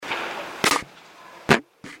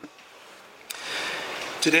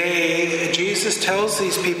Today, Jesus tells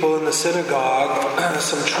these people in the synagogue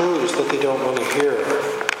some truths that they don't want to hear.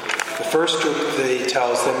 The first truth that he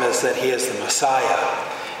tells them is that he is the Messiah.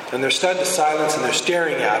 And they're stunned to silence and they're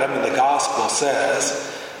staring at him, and the gospel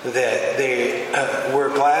says that they were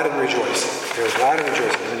glad and rejoicing. They were glad and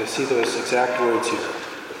rejoicing. I'm going to see those exact words here.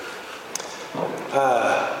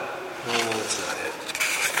 No, that's not it.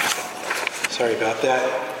 Sorry about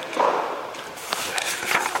that.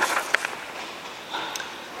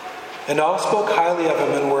 And all spoke highly of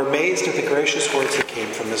him and were amazed at the gracious words that came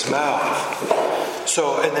from his mouth.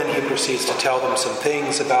 So, and then he proceeds to tell them some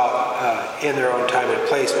things about, in their own time and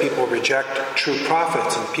place, people reject true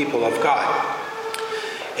prophets and people of God.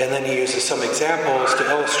 And then he uses some examples to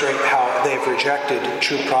illustrate how they've rejected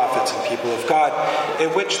true prophets and people of God, in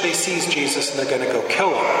which they seize Jesus and they're going to go kill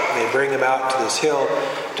him. They bring him out to this hill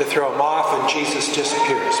to throw him off, and Jesus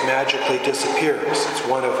disappears, magically disappears. It's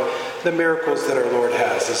one of the miracles that our Lord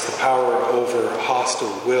has, is the power over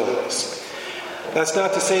hostile wills. That's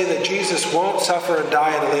not to say that Jesus won't suffer and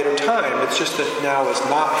die at a later time. It's just that now is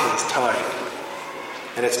not his time.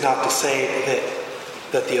 And it's not to say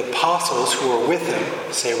that the apostles who were with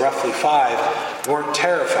him, say roughly 5, weren't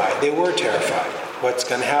terrified. They were terrified. What's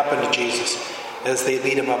going to happen to Jesus as they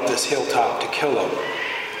lead him up this hilltop to kill him.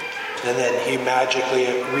 And then he magically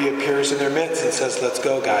reappears in their midst and says, "Let's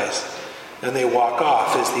go, guys." And they walk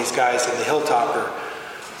off as these guys in the hilltop are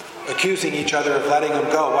accusing each other of letting him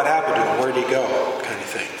go. What happened to him? Where'd he go? Kind of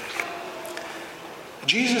thing.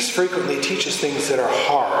 Jesus frequently teaches things that are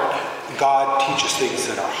hard. God teaches things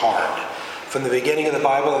that are hard. From the beginning of the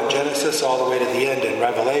Bible in Genesis all the way to the end in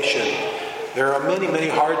Revelation, there are many, many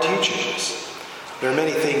hard teachings. There are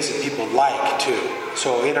many things that people like too.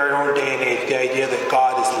 So in our own day and age, the idea that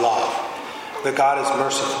God is love, that God is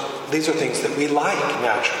merciful, these are things that we like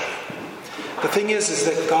naturally. The thing is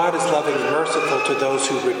that God is loving and merciful to those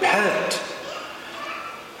who repent,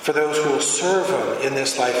 for those who will serve him in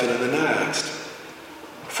this life and in the next.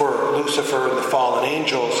 For Lucifer and the fallen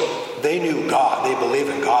angels, they knew God, they believe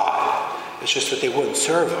in God. It's just that they wouldn't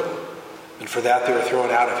serve him. And for that they were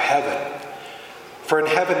thrown out of heaven. For in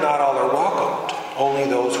heaven not all are welcomed. Only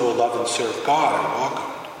those who will love and serve God are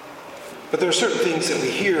welcomed. But there are certain things that we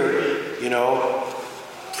hear,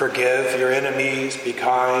 forgive your enemies, be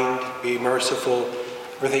kind, be merciful.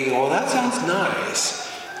 We're thinking, well, that sounds nice.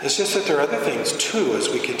 It's just that there are other things too as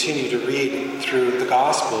we continue to read through the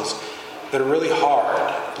Gospels that are really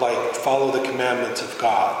hard, like follow the commandments of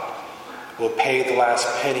God. We'll pay the last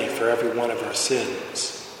penny for every one of our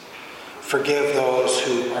sins. Forgive those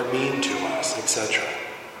who are mean to us, etc.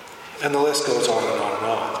 And the list goes on and on and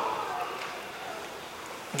on.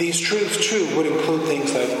 These truths, too, would include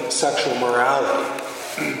things like sexual morality,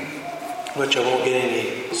 which I won't get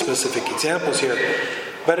any specific examples here.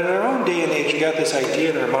 But in our own day and age, we got this idea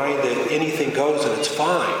in our mind that anything goes and it's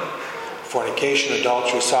fine. Fornication,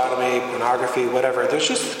 adultery, sodomy, pornography, whatever. There's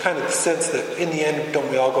just kind of the sense that in the end, don't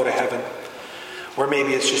we all go to heaven? Or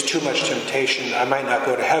maybe it's just too much temptation. I might not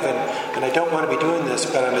go to heaven, and I don't want to be doing this,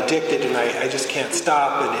 but I'm addicted and I just can't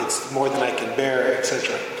stop, and it's more than I can bear,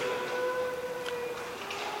 etc.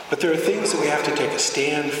 But there are things that we have to take a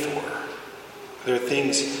stand for. There are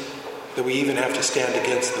things that we even have to stand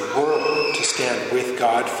against the world to stand with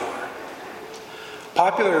God for.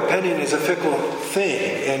 Popular opinion is a fickle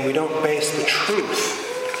thing, and we don't base the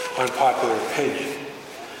truth on popular opinion.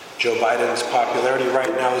 Joe Biden's popularity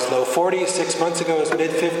right now is low 40s. 6 months ago it was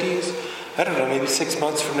mid 50s. I don't know, maybe 6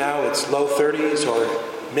 months from now it's low 30s or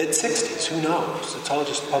mid 60s. Who knows? It's all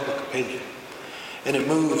just public opinion. And it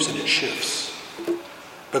moves and it shifts.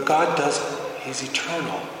 But God doesn't. He's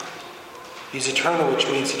eternal. He's eternal, which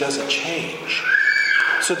means he doesn't change.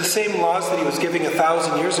 So the same laws that he was giving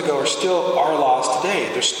 1,000 years ago are still our laws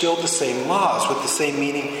today. They're still the same laws with the same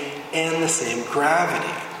meaning and the same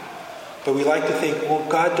gravity. But we like to think, well,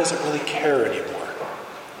 God doesn't really care anymore.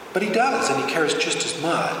 But he does, and he cares just as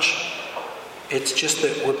much. It's just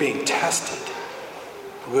that we're being tested.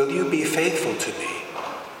 Will you be faithful to me,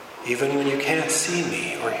 even when you can't see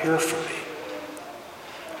me or hear from me?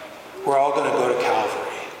 We're all going to go to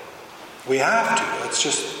Calvary. We have to. It's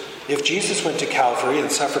just, if Jesus went to Calvary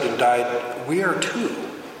and suffered and died, we are too.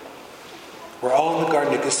 We're all in the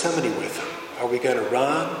Garden of Gethsemane with him. Are we going to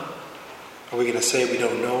run? Are we going to say we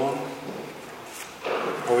don't know him?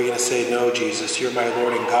 Or are we going to say, no, Jesus, you're my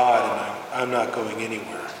Lord and God, and I'm not going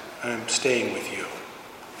anywhere. I'm staying with you.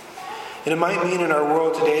 And it might mean in our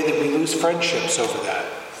world today that we lose friendships over that,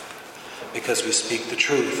 because we speak the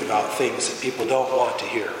truth about things that people don't want to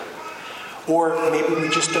hear. Or maybe we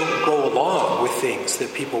just don't go along with things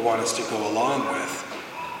that people want us to go along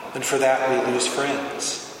with. And for that we lose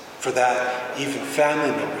friends. For that, even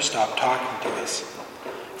family members stop talking to us.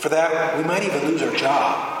 For that, we might even lose our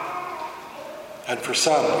job. And for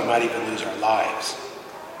some, we might even lose our lives.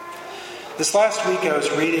 This last week I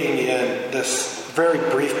was reading in this very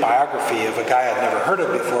brief biography of a guy I'd never heard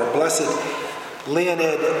of before, Blessed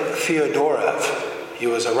Leonid Fyodorov. He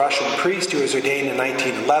was a Russian priest who was ordained in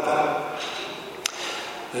 1911.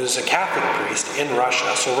 He was a Catholic priest in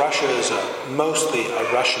Russia. So Russia is mostly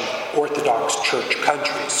a Russian Orthodox Church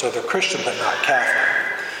country. So they're Christian but not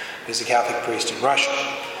Catholic. He was a Catholic priest in Russia.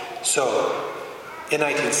 So in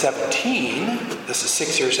 1917, this is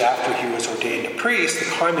 6 years after he was ordained a priest, the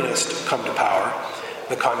communists come to power.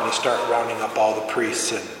 The communists start rounding up all the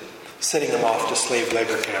priests and sending them off to slave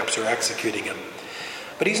labor camps or executing them.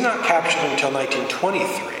 But he's not captured until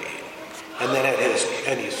 1923. And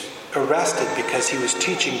then he's arrested because he was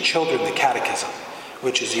teaching children the catechism,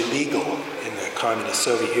 which is illegal in the communist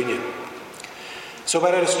Soviet Union. So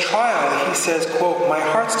but at his trial, he says, quote, "My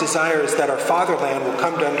heart's desire is that our fatherland will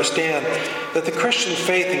come to understand that the Christian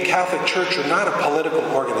faith and Catholic Church are not a political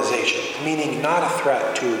organization, meaning not a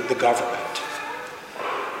threat to the government,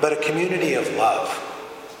 but a community of love."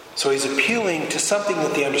 So he's appealing to something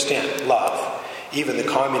that they understand, love. Even the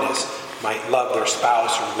communists might love their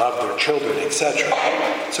spouse or love their children, etc.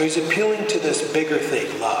 So he's appealing to this bigger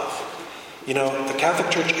thing, love. You know, the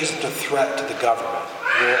Catholic Church isn't a threat to the government.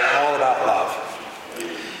 We're all about love.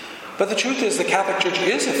 But the truth is the Catholic Church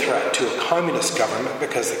is a threat to a communist government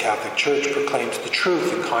because the Catholic Church proclaims the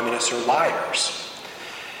truth and communists are liars.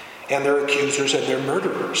 And they're accusers and they're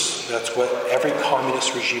murderers. That's what every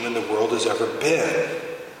communist regime in the world has ever been.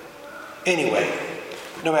 Anyway,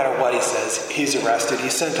 no matter what he says, he's arrested.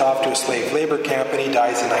 He's sent off to a slave labor camp and he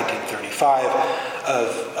dies in 1935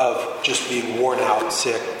 of just being worn out,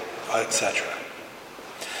 sick, etc.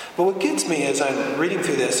 But what gets me as I'm reading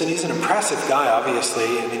through this, and he's an impressive guy, obviously,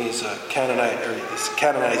 I mean, he's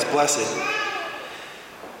canonized blessed,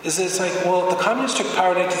 is that it's like, well, the communists took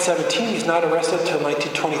power in 1917, he's not arrested until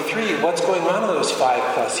 1923. What's going on in those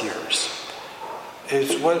 5+ years?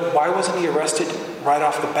 Why wasn't he arrested right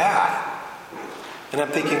off the bat? And I'm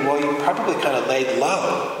thinking, well, you probably kind of laid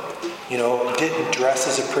low, you know, didn't dress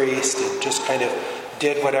as a priest and just kind of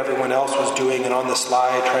did what everyone else was doing and on the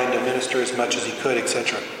slide trying to minister as much as he could,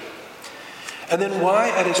 etc. And then why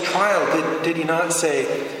at his trial did he not say,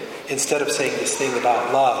 instead of saying this thing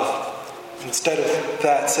about love, instead of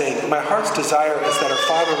that saying, "My heart's desire is that our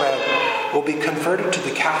fatherland will be converted to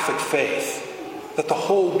the Catholic faith, that the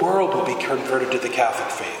whole world will be converted to the Catholic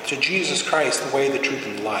faith, to Jesus Christ, the way, the truth,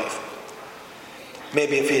 and the life."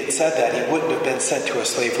 Maybe if he had said that, he wouldn't have been sent to a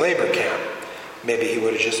slave labor camp. Maybe he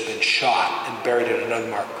would have just been shot and buried in an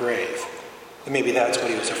unmarked grave. And maybe that's what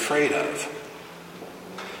he was afraid of.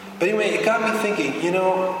 But anyway, it got me thinking, you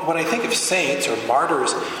know, when I think of saints or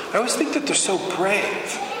martyrs, I always think that they're so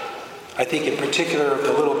brave. I think in particular of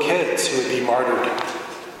the little kids who would be martyred,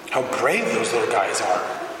 how brave those little guys are.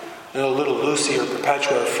 You know, little Lucy or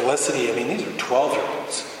Perpetua or Felicity, I mean, these are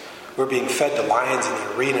 12-year-olds who are being fed to lions in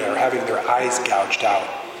the arena or having their eyes gouged out.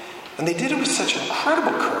 And they did it with such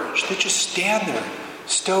incredible courage. They just stand there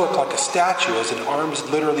stoic like a statue as an arm's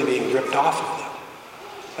literally being ripped off of them.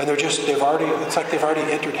 And it's like they've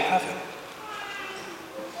already entered heaven.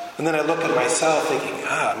 And then I look at myself thinking,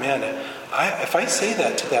 man, if I say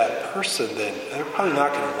that to that person, then they're probably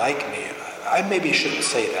not going to like me. I maybe shouldn't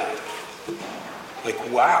say that. Like,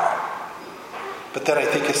 wow. But then I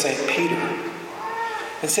think of St. Peter.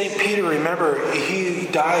 And St. Peter, remember, he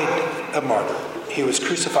died a martyr. He was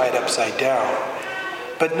crucified upside down.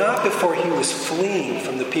 But not before he was fleeing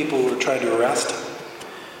from the people who were trying to arrest him.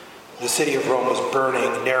 The city of Rome was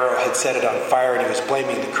burning. Nero had set it on fire and he was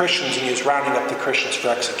blaming the Christians and he was rounding up the Christians for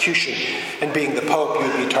execution. And being the Pope, he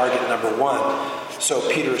would be target number one. So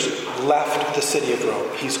Peter's left the city of Rome.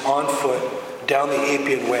 He's on foot down the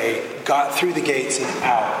Appian Way, got through the gates and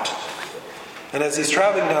out. And as he's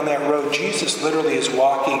traveling down that road, Jesus literally is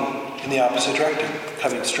walking in the opposite direction,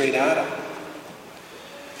 coming straight at him.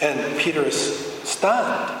 And Peter is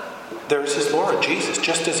stunned. There's his Lord, Jesus,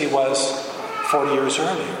 just as he was 40 years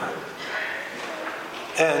earlier.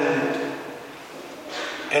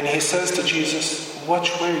 And he says to Jesus,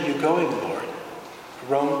 "Which way are you going, Lord?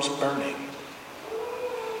 Rome's burning."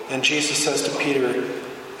 And Jesus says to Peter,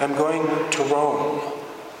 "I'm going to Rome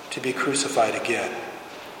to be crucified again."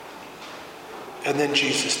 And then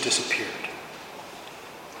Jesus disappeared.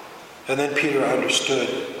 And then Peter understood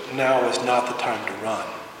now is not the time to run.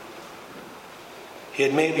 He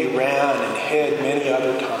had maybe ran and hid many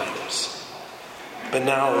other times. But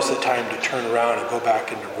now was the time to turn around and go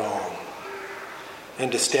back into Rome. And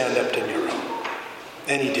to stand up to Nero.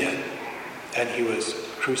 And he did. and he was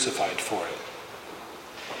crucified for it.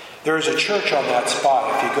 There is a church on that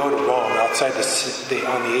spot. If you go to Rome, outside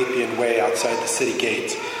on the Appian Way, outside the city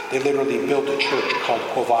gates, they literally built a church called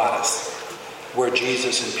Quo Vadis, where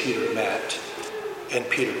Jesus and Peter met, and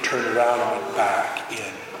Peter turned around and went back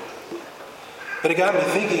in. But it got me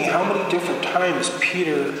thinking how many different times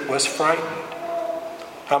Peter was frightened.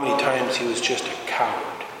 How many times he was just a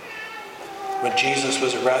coward. When Jesus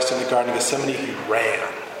was arrested in the Garden of Gethsemane, he ran.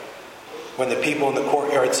 When the people in the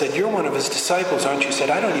courtyard said, "You're one of his disciples, aren't you?" He said,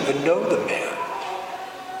 "I don't even know the man."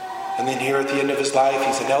 And then here at the end of his life,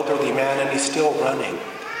 he's an elderly man and he's still running.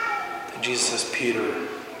 And Jesus says, "Peter,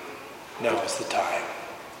 now is the time."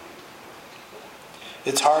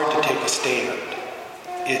 It's hard to take a stand.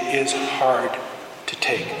 It is hard to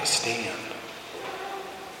take a stand.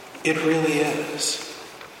 It really is.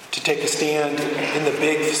 To take a stand in the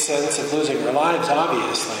big sense of losing our lives,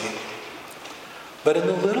 obviously, but in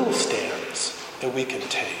the little stands that we can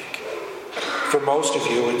take. For most of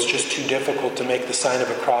you, it's just too difficult to make the sign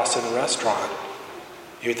of a cross in a restaurant.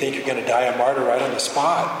 You think you're going to die a martyr right on the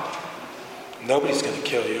spot. Nobody's going to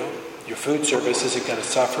kill you. Your food service isn't going to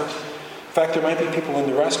suffer. In fact, there might be people in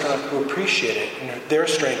the restaurant who appreciate it, and their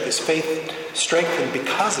strength is strengthened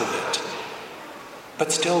because of it.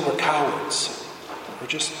 But still, we're cowards.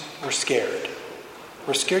 We're scared.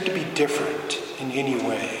 We're scared to be different in any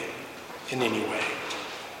way.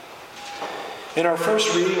 In our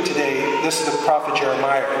first reading today, this is the prophet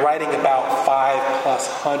Jeremiah writing about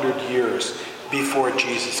 500+ years before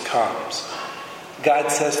Jesus comes.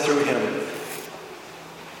 God says through him,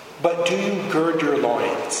 "But do you gird your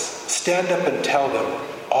loins, stand up and tell them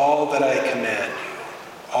all that I command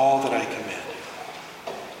you, all that I command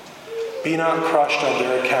you. Be not crushed on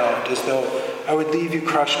their account, as though I would leave you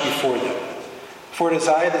crushed before them. For it is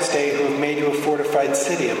I this day who have made you a fortified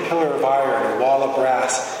city, a pillar of iron, a wall of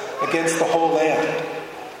brass, against the whole land,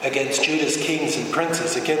 against Judah's kings and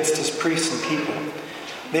princes, against his priests and people.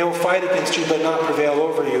 They will fight against you, but not prevail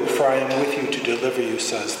over you, for I am with you to deliver you,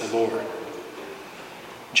 says the Lord."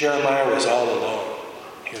 Jeremiah was all alone.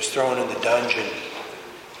 He was thrown in the dungeon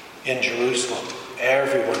in Jerusalem.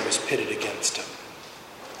 Everyone was pitted against him.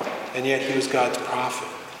 And yet he was God's prophet.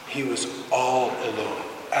 He was all alone,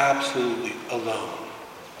 absolutely alone.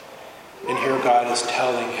 And here God is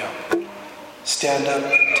telling him, "Stand up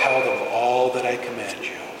and tell them all that I command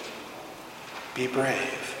you. Be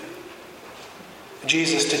brave."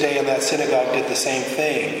 Jesus today in that synagogue did the same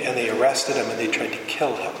thing, and they arrested him and they tried to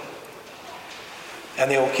kill him. And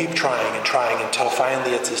they will keep trying and trying until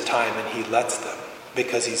finally it's his time and he lets them,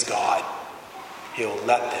 because he's God. He'll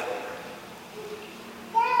let them.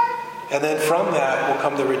 And then from that will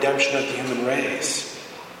come the redemption of the human race.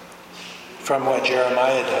 From what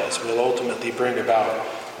Jeremiah does will ultimately bring about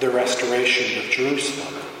the restoration of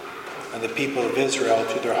Jerusalem and the people of Israel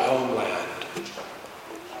to their homeland.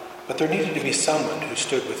 But there needed to be someone who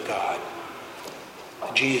stood with God.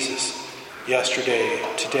 Jesus, yesterday,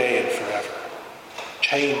 today, and forever.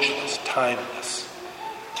 Changeless, timeless,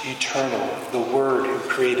 eternal, the Word who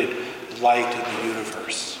created light in the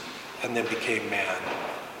universe and then became man.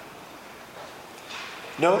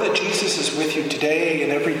 Know that Jesus is with you today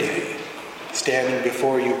and every day, standing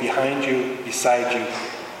before you, behind you, beside you,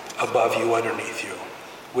 above you, underneath you,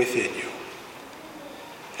 within you.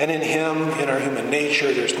 And in him, in our human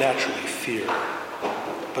nature, there's naturally fear.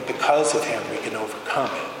 But because of him, we can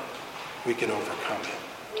overcome it. We can overcome it.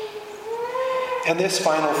 And this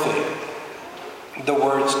final thing, the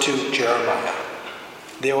words to Jeremiah.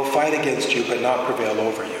 They will fight against you, but not prevail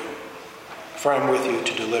over you. For I'm with you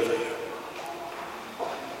to deliver you.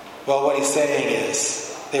 Well, what he's saying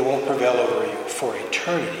is, they won't prevail over you for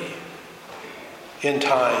eternity. In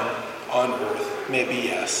time, on earth, maybe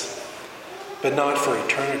yes, but not for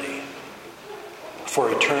eternity.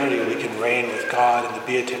 For eternity, we can reign with God in the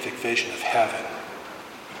beatific vision of heaven.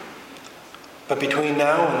 But between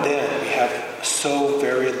now and then, we have so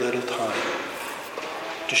very little time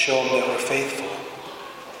to show him that we're faithful,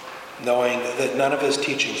 knowing that none of his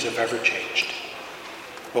teachings have ever changed.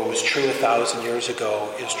 What was true 1,000 years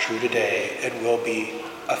ago is true today and will be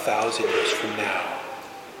 1,000 years from now.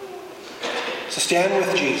 So stand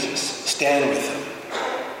with Jesus. Stand with him.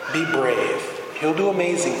 Be brave. He'll do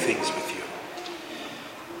amazing things with you.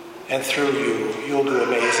 And through you, you'll do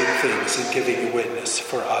amazing things in giving a witness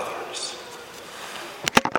for others.